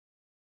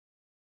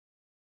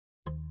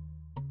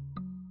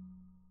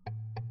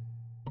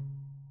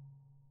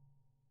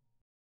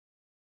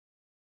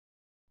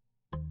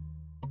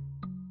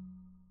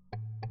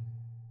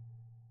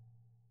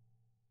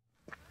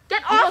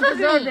Get off of me! I don't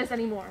deserve this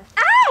anymore.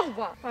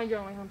 Ow! Find your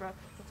own way home, bro.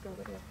 Let's go,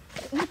 Lydia.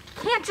 You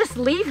can't just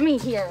leave me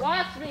here.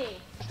 Watch me!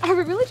 Are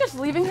we really just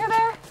leaving her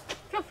there?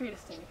 Feel free to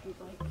stay if you'd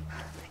like.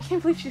 I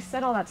can't believe she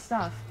said all that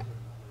stuff.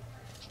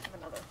 Have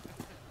another.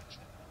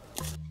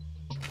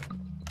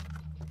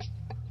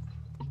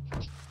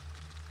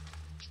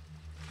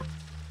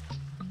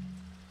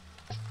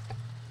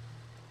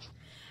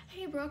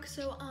 Hey Brooke,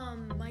 so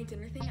my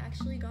dinner thing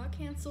actually got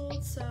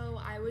canceled,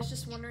 so I was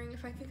just wondering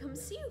if I could come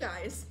see you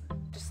guys.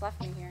 Just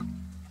left me here.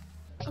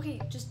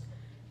 Okay, just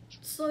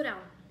slow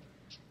down.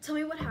 Tell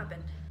me what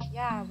happened.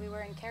 Yeah, we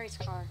were in Carrie's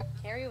car.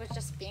 Carrie was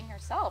just being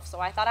herself, so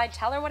I thought I'd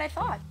tell her what I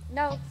thought.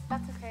 No,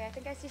 that's okay. I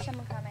think I see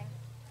someone coming.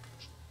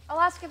 I'll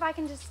ask if I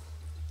can just...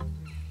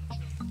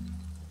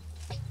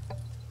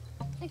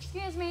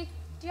 Excuse me,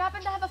 do you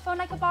happen to have a phone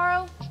I could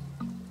borrow?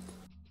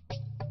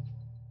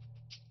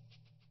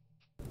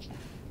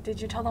 Did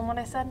you tell them what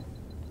I said?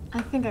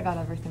 I think I got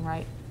everything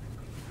right.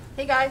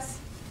 Hey guys.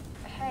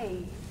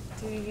 Hey,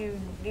 do you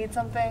need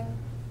something?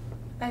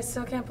 I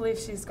still can't believe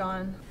she's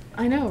gone.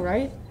 I know,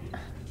 right?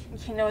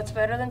 You know what's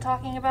better than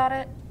talking about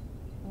it?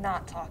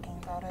 Not talking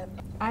about it.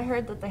 I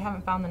heard that they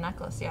haven't found the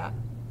necklace yet.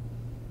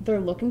 They're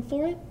looking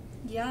for it?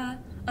 Yeah,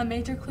 a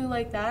major clue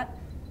like that.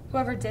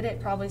 Whoever did it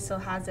probably still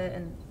has it,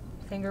 and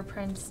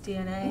fingerprints,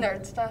 DNA.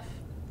 Nerd stuff.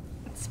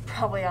 It's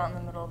probably out in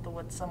the middle of the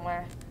woods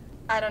somewhere.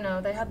 I don't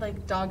know, they had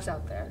like dogs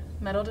out there.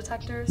 Metal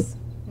detectors,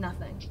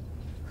 nothing.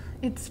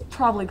 It's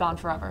probably gone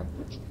forever.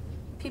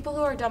 People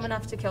who are dumb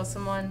enough to kill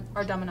someone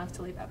are dumb enough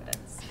to leave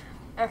evidence.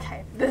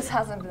 Okay, this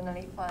hasn't been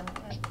any fun.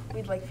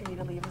 We'd like for you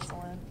to leave us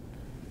alone.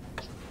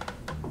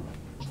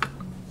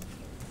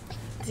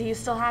 Do you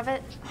still have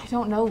it? I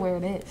don't know where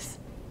it is.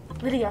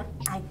 Lydia,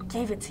 I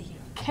gave it to you.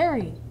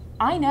 Carrie,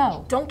 I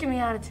know. Don't give me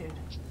attitude.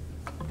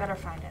 Better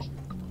find it.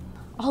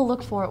 I'll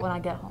look for it when I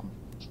get home.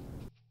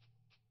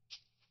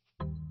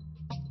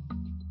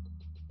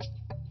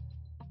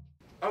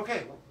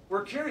 Okay,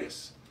 we're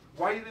curious.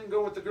 Why you didn't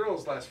go with the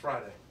girls last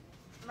Friday?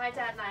 My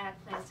dad and I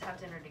had plans to have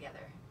dinner together.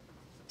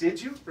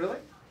 Did you? Really?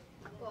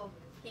 Well,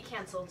 he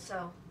canceled,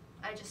 so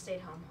I just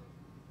stayed home.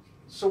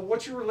 So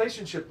what's your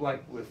relationship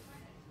like with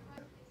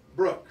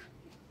Brooke?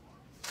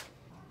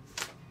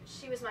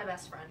 She was my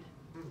best friend.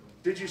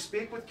 Did you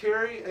speak with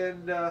Carrie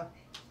and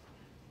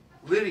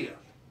Lydia?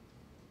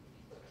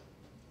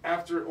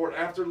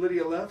 After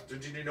Lydia left,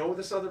 did you know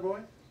this other boy?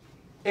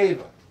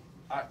 Ava,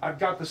 I've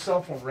got the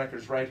cell phone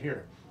records right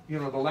here. You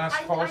know, the last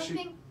call I she...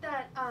 think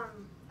that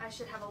I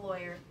should have a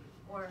lawyer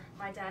or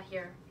my dad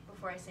here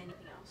before I say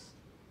anything else.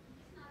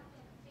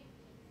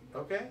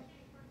 Okay,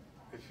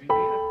 if you need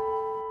it.